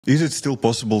Is it still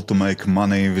possible to make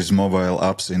money with mobile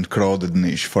apps in crowded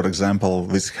niche, for example,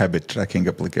 with habit tracking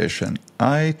application?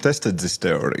 I tested this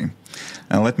theory,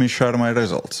 and let me share my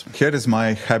results. Here is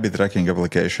my habit tracking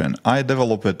application. I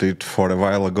developed it for a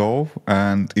while ago,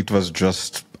 and it was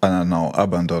just, I don't know,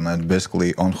 abandoned and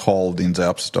basically on hold in the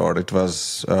App Store. It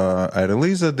was, I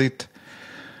released it.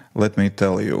 Let me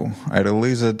tell you, I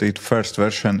released it first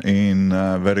version in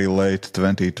very late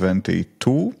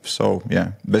 2022. So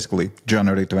yeah, basically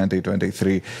January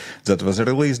 2023. That was a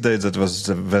release date. That was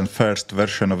when first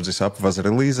version of this app was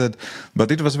released.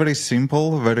 But it was very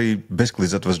simple. Basically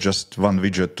that was just one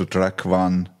widget to track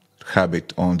one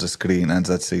habit on the screen, and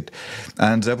that's it.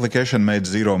 And the application made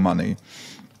zero money.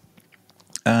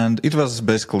 And it was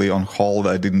basically on hold.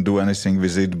 I didn't do anything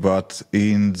with it, but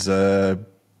in the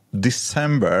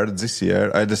December this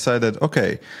year, I decided,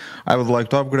 okay, I would like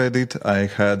to upgrade it. I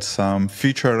had some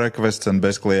feature requests, and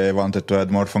basically I wanted to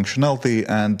add more functionality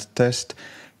and test,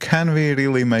 can we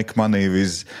really make money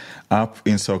with app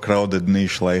in so crowded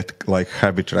niche like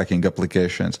habit tracking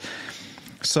applications?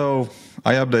 So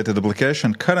I updated the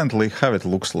application. Currently, how it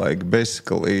looks like,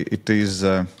 basically it is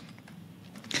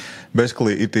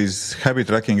habit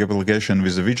tracking application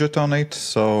with a widget on it.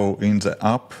 So in the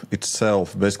app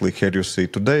itself, basically here you see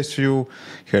today's view,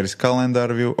 here is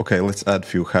calendar view. Okay, let's add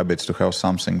few habits to have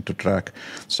something to track.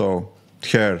 So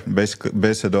here, basically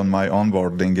based on my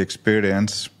onboarding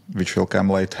experience, which will come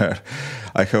later,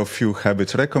 I have few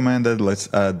habits recommended. Let's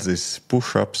add this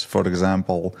push-ups, for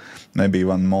example, maybe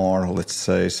one more. Let's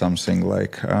say something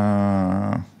like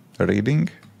reading,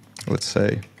 let's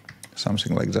say.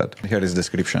 Something like that. Here is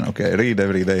description. Okay, read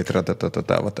every day,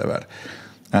 whatever.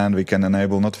 And we can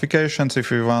enable notifications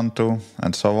if we want to,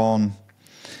 and so on.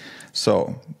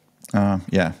 So,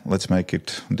 yeah, let's make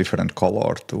it different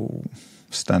color to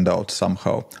stand out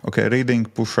somehow. Okay, reading,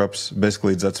 push-ups,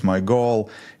 basically that's my goal.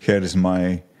 Here is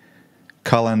my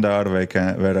calendar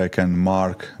where I can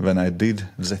mark when I did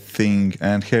the thing.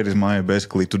 And here is my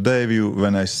basically today view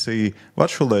when I see what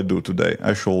should I do today.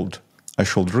 I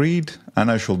should read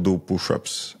and I should do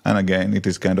push-ups. And again, it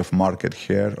is kind of marked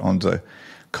here on the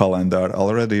calendar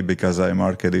already because I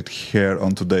marked it here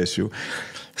on today's view.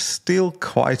 Still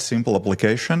quite simple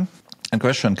application. And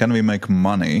question, can we make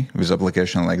money with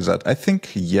application like that? I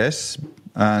think yes.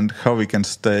 And how we can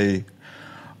stay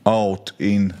out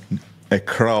in a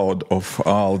crowd of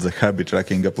all the habit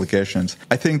tracking applications.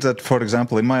 I think that, for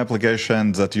example, in my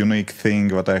application, that unique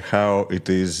thing what I have, it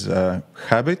is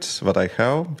habits, what I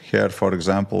have. Here, for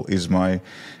example, is my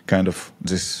kind of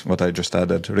this, what I just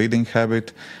added, reading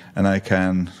habit. And I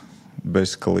can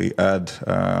basically add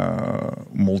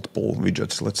multiple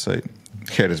widgets, let's say.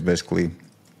 Here is basically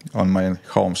on my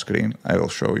home screen. I will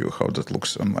show you how that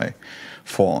looks on my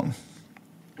phone.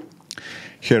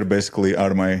 Here basically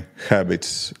are my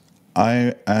habits.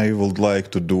 I would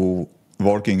like to do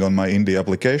working on my indie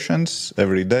applications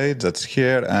every day. That's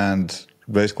here. And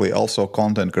basically also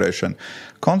content creation.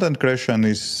 Content creation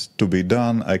is to be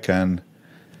done. I can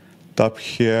tap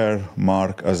here,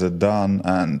 mark as a done.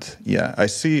 And yeah, I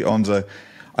see on the,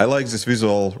 I like this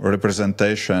visual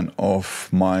representation of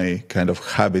my kind of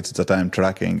habits that I'm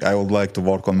tracking. I would like to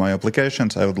work on my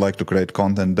applications. I would like to create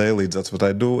content daily. That's what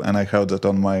I do. And I have that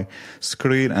on my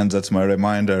screen. And that's my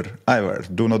reminder. Either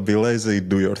do not be lazy,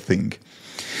 do your thing.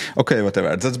 Okay,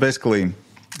 whatever. That's basically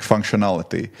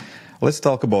functionality. Let's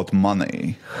talk about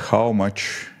money. How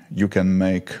much you can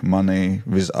make money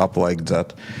with app like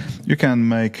that. You can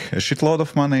make a shitload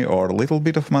of money or a little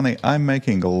bit of money. I'm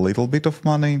making a little bit of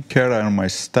money. Here are my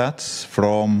stats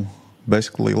from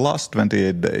basically last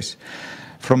 28 days.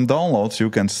 From downloads, you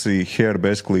can see here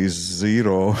basically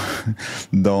 0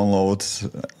 downloads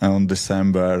on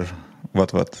December,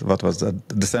 what was that?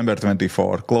 December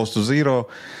 24, close to 0.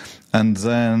 And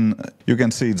then you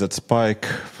can see that spike,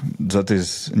 that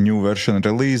is new version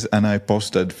release, and I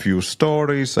posted few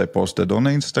stories. I posted on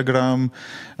Instagram,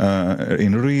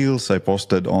 in Reels, I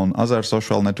posted on other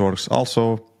social networks.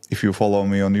 Also, if you follow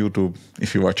me on YouTube,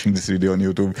 if you're watching this video on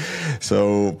YouTube,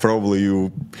 so probably you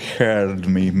heard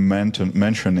me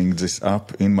mentioning this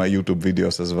app in my YouTube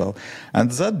videos as well.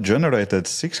 And that generated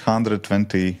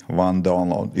 621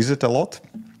 downloads. Is it a lot?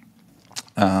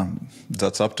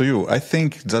 That's up to you. I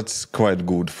think that's quite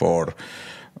good for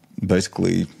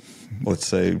basically, let's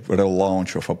say,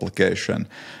 relaunch of application.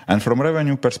 And from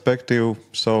revenue perspective,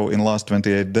 so in last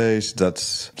 28 days,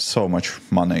 that's so much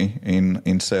money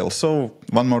in sales. So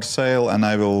one more sale and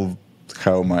I will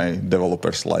have my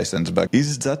developer's license back.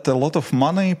 Is that a lot of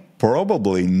money?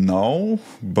 Probably no.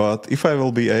 But if I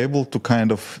will be able to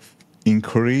kind of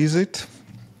increase it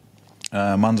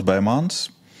month by month,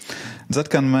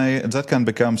 that can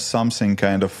become something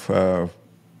kind of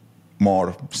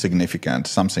more significant,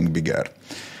 something bigger.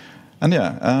 And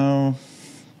yeah,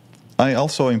 I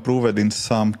also improved in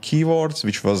some keywords,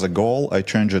 which was a goal. I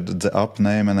changed the app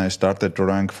name and I started to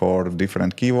rank for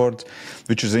different keywords,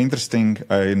 which is interesting.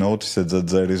 I noticed that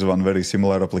there is one very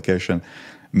similar application.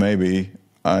 Maybe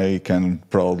I can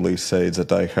proudly say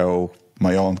that I have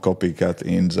my own copycat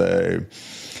in the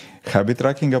habit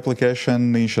tracking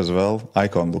application niche as well.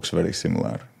 Icon looks very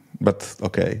similar. But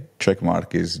okay,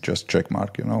 checkmark is just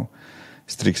checkmark, you know.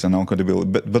 Strict and non-compatibility.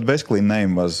 But basically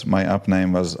my app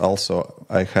name was also,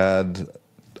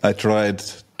 I tried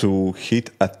to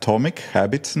hit Atomic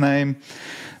Habits name,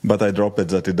 but I dropped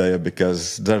that idea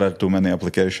because there are too many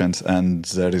applications, and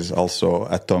there is also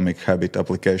Atomic Habit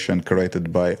application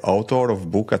created by author of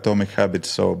book Atomic Habits,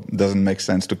 so it doesn't make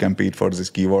sense to compete for this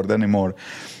keyword anymore.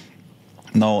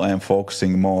 Now I'm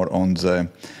focusing more on the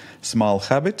small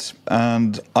habits,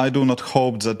 and I do not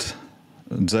hope that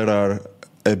there are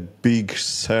a big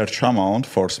search amount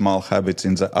for small habits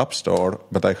in the App Store,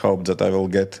 but I hope that I will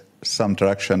get some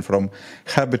traction from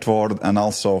habit word and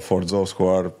also for those who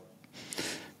are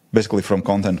basically from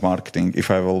content marketing.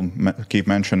 If I will keep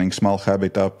mentioning small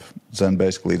habit app, then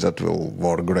basically that will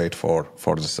work great for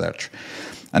the search.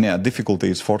 And yeah, difficulty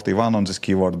is 41 on this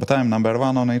keyword, but I'm number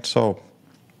 1 on it, so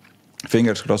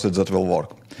fingers crossed that will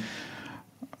work.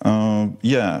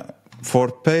 Yeah, for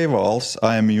paywalls,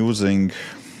 I am using,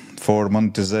 for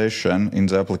monetization in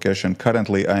the application,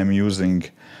 currently I am using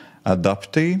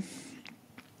Adaptee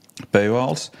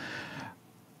paywalls.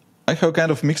 I have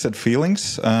kind of mixed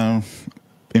feelings.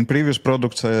 In previous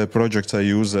projects I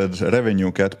used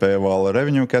Revenue Cat paywall.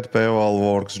 Revenue Cat paywall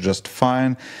works just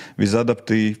fine. With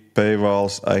Adaptee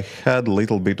paywalls, I had a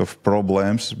little bit of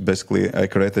problems. Basically, I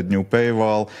created new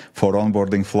paywall for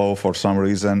onboarding flow. For some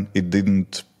reason, it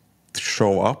didn't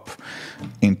show up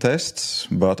in tests,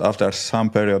 but after some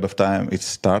period of time, it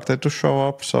started to show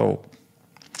up. So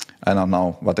I don't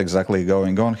know what exactly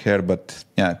going on here, but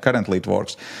yeah, currently it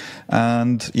works.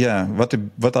 And yeah,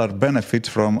 what are benefits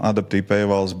from Adaptee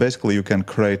paywalls? Basically, you can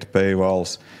create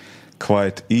paywalls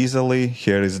quite easily.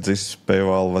 Here is this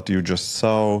paywall what you just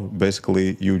saw.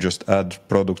 Basically, you just add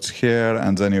products here,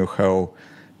 and then you have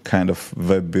kind of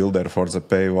web builder for the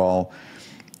paywall.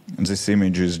 This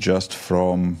image is just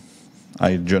from,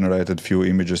 I generated few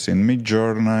images in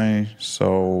Midjourney,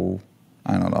 so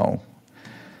I don't know,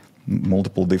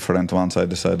 multiple different ones. I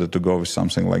decided to go with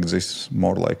something like this,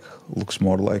 looks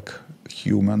more like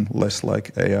human, less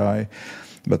like AI,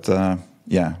 but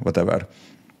yeah, whatever.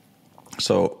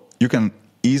 So you can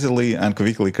easily and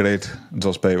quickly create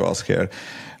those paywalls here.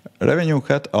 Revenue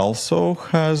Cat also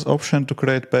has option to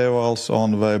create paywalls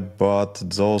on web, but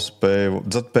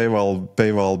that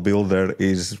paywall builder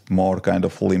is more kind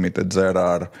of limited. There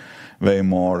are way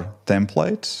more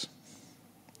templates.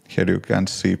 Here you can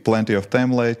see plenty of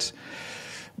templates.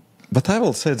 But I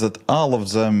will say that all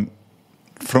of them,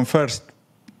 from first,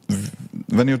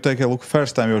 when you take a look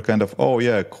first time, you're kind of, oh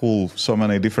yeah, cool, so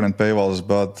many different paywalls.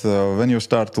 But when you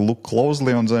start to look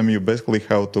closely on them, you basically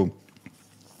have to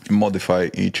modify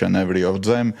each and every of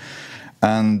them.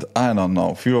 And I don't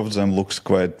know, few of them looks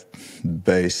quite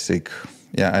basic.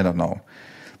 Yeah, I don't know.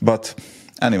 But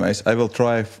anyways, I will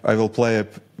play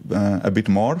a bit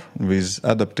more with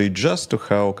Adaptee just to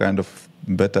have kind of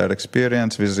better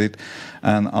experience with it.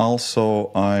 And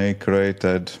also I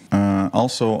created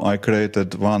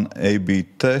one A/B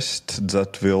test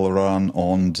that will run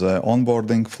on the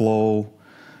onboarding flow.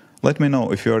 Let me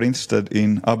know if you are interested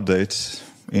in updates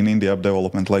in indie app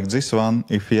development like this one.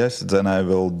 If yes, then I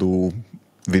will do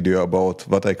video about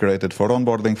what I created for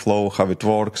onboarding flow, how it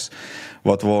works,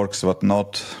 what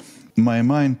not. My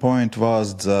main point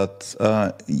was that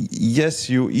yes,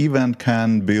 you even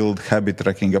can build habit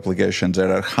tracking applications.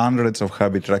 There are hundreds of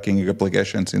habit tracking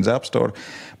applications in the App Store,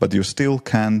 but you still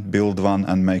can build one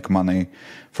and make money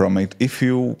from it if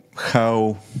you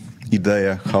have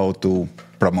idea how to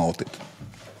promote it.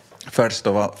 First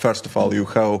of all, you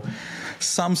have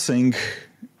something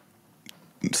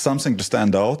to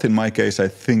stand out. In my case, I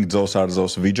think those are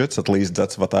those widgets. At least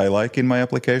that's what I like in my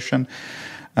application.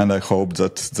 And I hope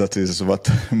that is what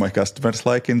my customers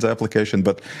like in the application.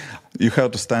 But you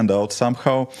have to stand out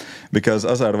somehow, because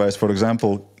otherwise, for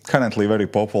example, currently very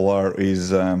popular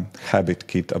is Habit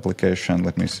Kit application.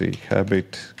 Let me see,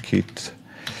 Habit Kit.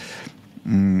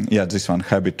 Yeah, this one,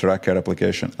 Habit Tracker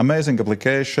application. Amazing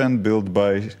application built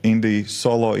by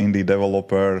solo indie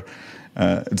developer.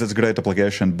 That's a great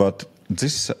application, but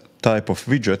this type of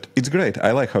widget, it's great.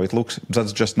 I like how it looks.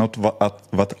 That's just not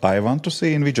what I want to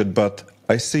see in widget, but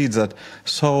I see that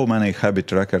so many habit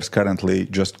trackers currently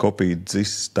just copy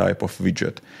this type of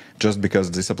widget just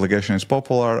because this application is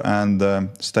popular, and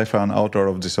Stefan, author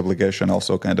of this application,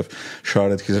 also kind of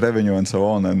shared his revenue and so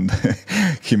on, and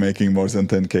he making more than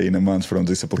 10K in a month from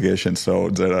this application. So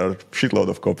there are shitload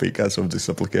of copycats of this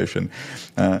application.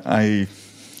 I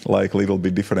like little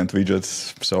bit different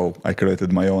widgets, so I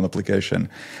created my own application.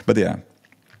 But yeah,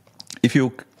 if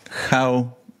you have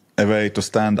a way to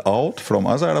stand out from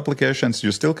other applications,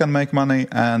 you still can make money,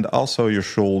 and also you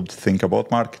should think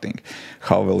about marketing.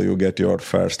 How will you get your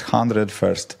first 100,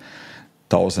 first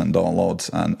 1,000 downloads,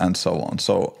 and so on.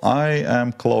 So I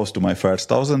am close to my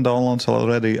first 1,000 downloads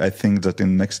already. I think that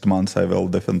in next month I will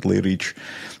definitely reach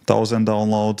 1,000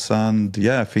 downloads, and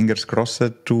yeah, fingers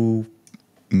crossed to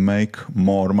make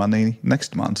more money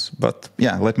next month. But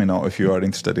yeah, let me know if you are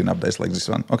interested in updates like this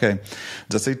one. Okay,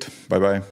 that's it. Bye-bye.